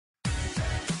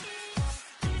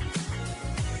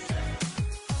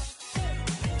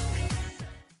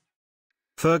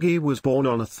Fergie was born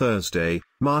on a Thursday,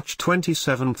 March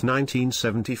 27,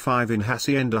 1975 in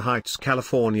Hacienda Heights,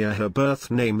 California. Her birth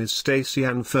name is Stacey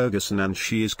Ann Ferguson and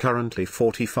she is currently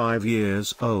 45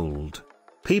 years old.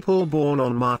 People born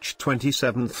on March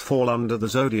 27 fall under the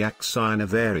zodiac sign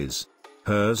of Aries.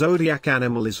 Her zodiac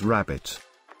animal is rabbit.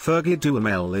 Fergie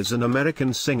Duhamel is an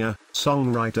American singer,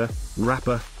 songwriter,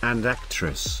 rapper, and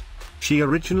actress. She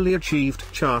originally achieved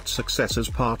chart success as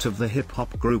part of the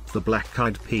hip-hop group the Black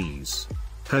Eyed Peas.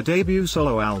 Her debut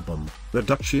solo album, The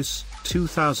Duchess,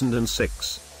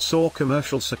 2006, saw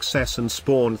commercial success and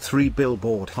spawned 3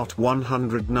 Billboard Hot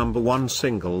 100 #1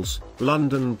 singles,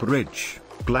 London Bridge,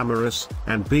 Glamorous,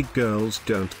 and Big Girls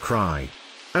Don't Cry.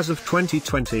 As of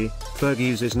 2020,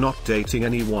 Fergie is not dating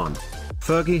anyone.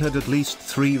 Fergie had at least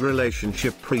 3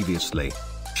 relationships previously.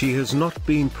 She has not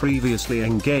been previously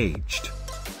engaged.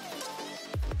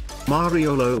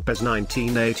 Mario Lopez,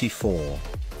 1984.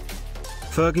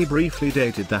 Fergie briefly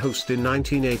dated the host in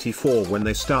 1984 when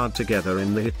they starred together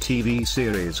in the hit TV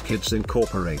series Kids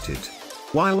Incorporated.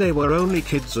 While they were only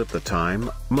kids at the time,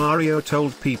 Mario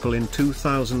told People in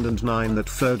 2009 that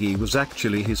Fergie was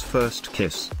actually his first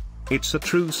kiss. "It's a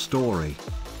true story.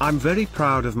 I'm very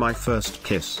proud of my first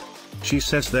kiss. She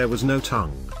says there was no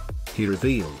tongue," he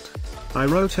revealed. "I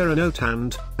wrote her a note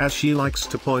and, as she likes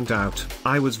to point out,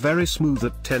 I was very smooth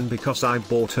at 10 because I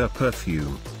bought her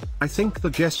perfume. I think the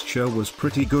gesture was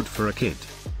pretty good for a kid."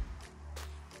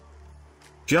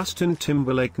 Justin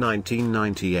Timberlake,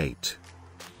 1998.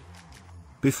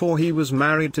 Before he was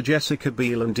married to Jessica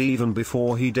Biel and even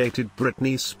before he dated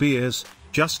Britney Spears,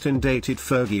 Justin dated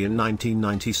Fergie in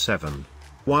 1997.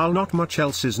 While not much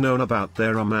else is known about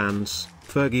their romance,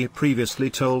 Fergie previously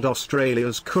told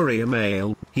Australia's Courier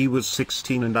Mail, "He was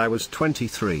 16 and I was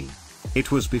 23.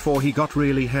 It was before he got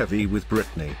really heavy with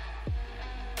Britney."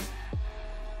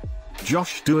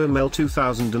 Josh Duhamel,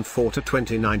 2004 to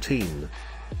 2019.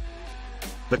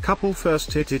 The couple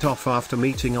first hit it off after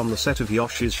meeting on the set of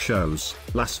Yosh's shows,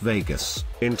 Las Vegas,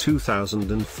 in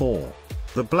 2004.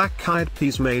 The Black Eyed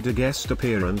Peas made a guest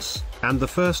appearance, and the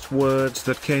first words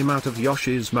that came out of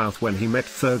Yosh's mouth when he met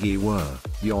Fergie were,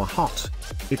 "You're hot."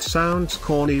 It sounds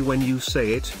corny when you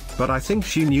say it, but I think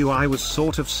she knew I was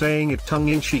sort of saying it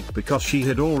tongue-in-cheek because she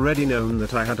had already known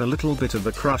that I had a little bit of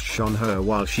a crush on her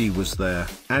while she was there,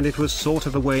 and it was sort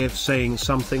of a way of saying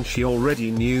something she already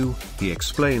knew, he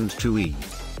explained to E!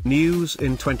 News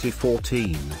in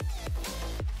 2014.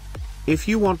 If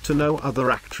you want to know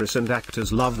other actress and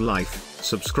actors' love life,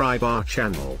 subscribe our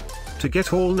channel. To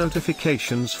get all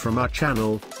notifications from our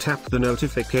channel, tap the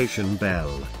notification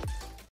bell.